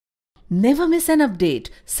Never miss an update.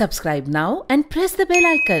 Subscribe now and press the bell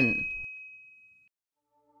icon.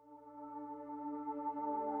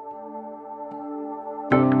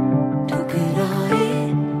 ठुकराए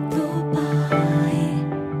तो पाए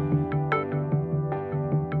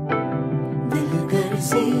दिल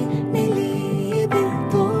गर्जी मिली दिल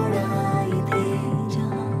तोड़ाए थे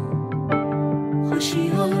जहाँ खुशी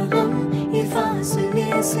और गम ये फासले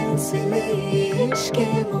सिलसिले इश्क़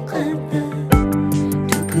मुक़द्दर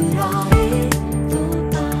ठुकराए तो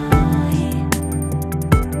पाए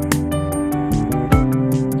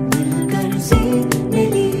दिल गर्जी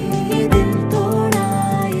मिली दिल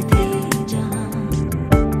तोड़ाए थे जहाँ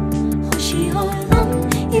खुशी और गम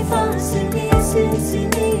ये फासले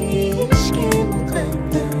सिलसिले इश्क़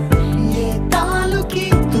मुक़द्दर ये ताल्लुक़ी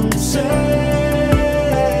तुमसे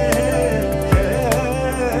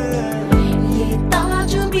ये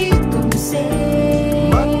ताजुबी तुमसे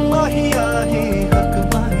मन माहिया ही हक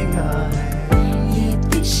माहिया है ये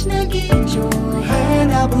तश्नगी जो है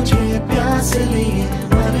ना बुझे प्यास लिए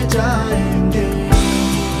मर जाएंगे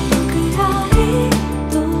ठुकराए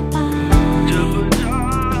तो पाए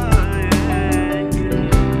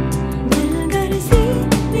दिल गर्जी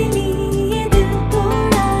मिली ये दिल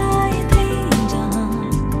तोड़ाए थे जहाँ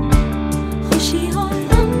खुशी और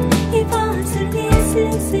गम ये फासले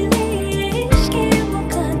सिलसिले इश्क़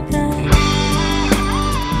मुक़द्दर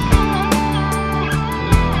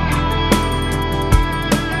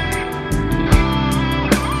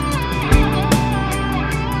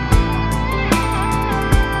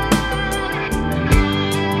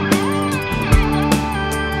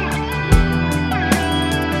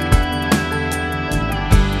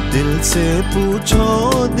दिल से पूछो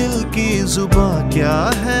दिल की जुबां क्या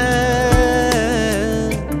है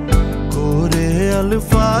कोरे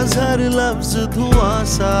अल्फाज हर लफ्ज धुआं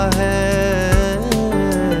सा है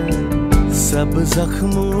सब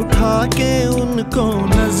जख्म उठा के उनको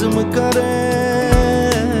नज्म करे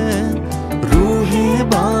रूहें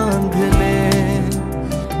बांध ले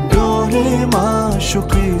डोरे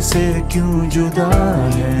माशुकी से क्यों जुदा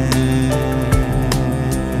है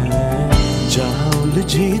जहाँ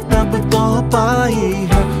उलझी तब तो पाई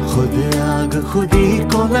है खुद आग खुदी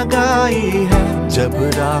को लगाई है जब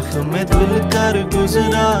राख में धुल कर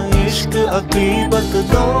गुजरा इश्क अकीबत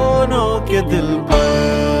दोनों के दिल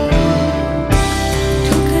पर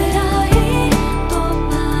ठुकराए तो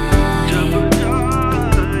पाए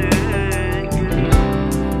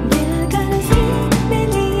दिल गर्जी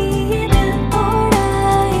मिली ये दिल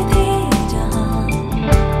तोड़ाए थे जहाँ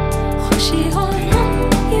खुशी और गम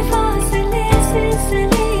ये फासले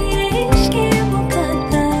सिलसिले इश्क़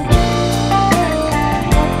मुक़द्दर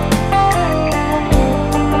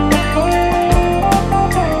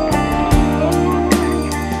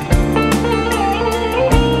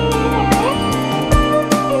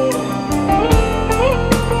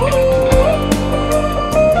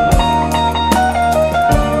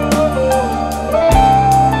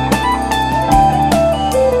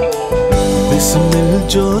बिस्मिल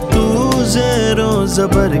जो तू ज़ेरो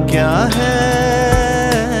ज़बर क्या है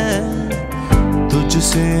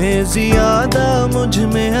तुझसे ज़्यादा मुझ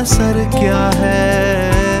में असर क्या है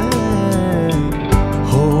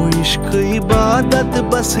हो इश्क इबादत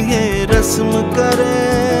बस ये रस्म करे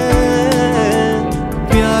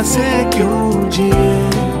प्यासे क्यों जिए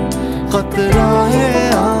क़तरा है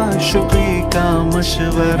आशिक़ी का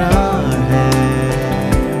मशवरा है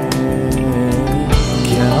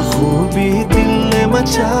क्या खूबी दिल ने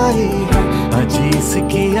मचाई है अजीज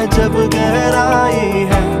की अजब गहराई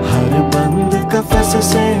है हर बंद कफस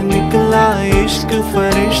से निकला इश्क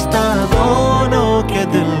फरिश्ता दोनों के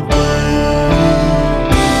दिल पर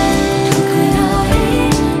ठुकराए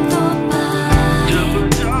तो पाए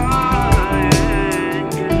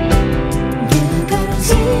दिल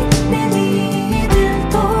गर्जी मिली ये दिल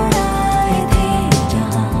तोड़ाए थे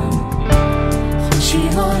जहाँ खुशी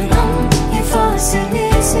और गम ये फासले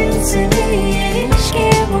सिलसिले इश्क़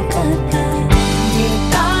मुक़द्दर ये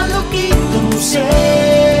ताल्लुक़ी तुमसे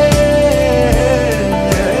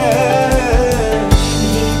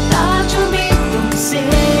ये ताजुबी तुमसे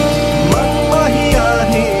मन माहिया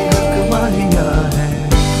ही हक माहिया है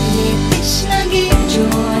ये तश्नगी जो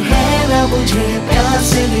है ना बुझे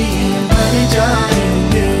प्यास लिए मर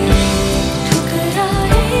जाएंगे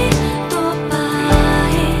ठुकराए तो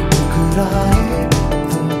पाए ठुकराए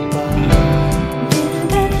तो पाए दिल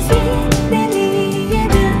गर्जी मिली ये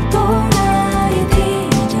दिल तोड़ाए थे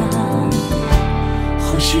जहाँ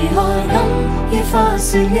खुशी और गम ये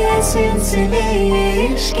फासले सिलसिले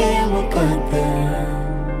इश्क़ मुक़द्दर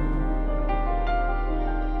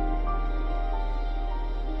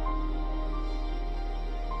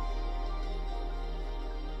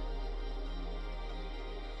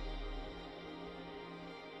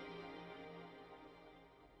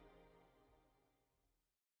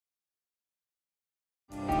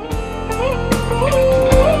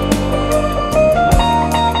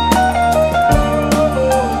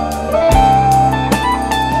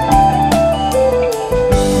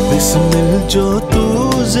जो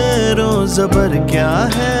तू ज़ेरो ज़बर क्या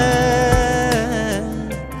है,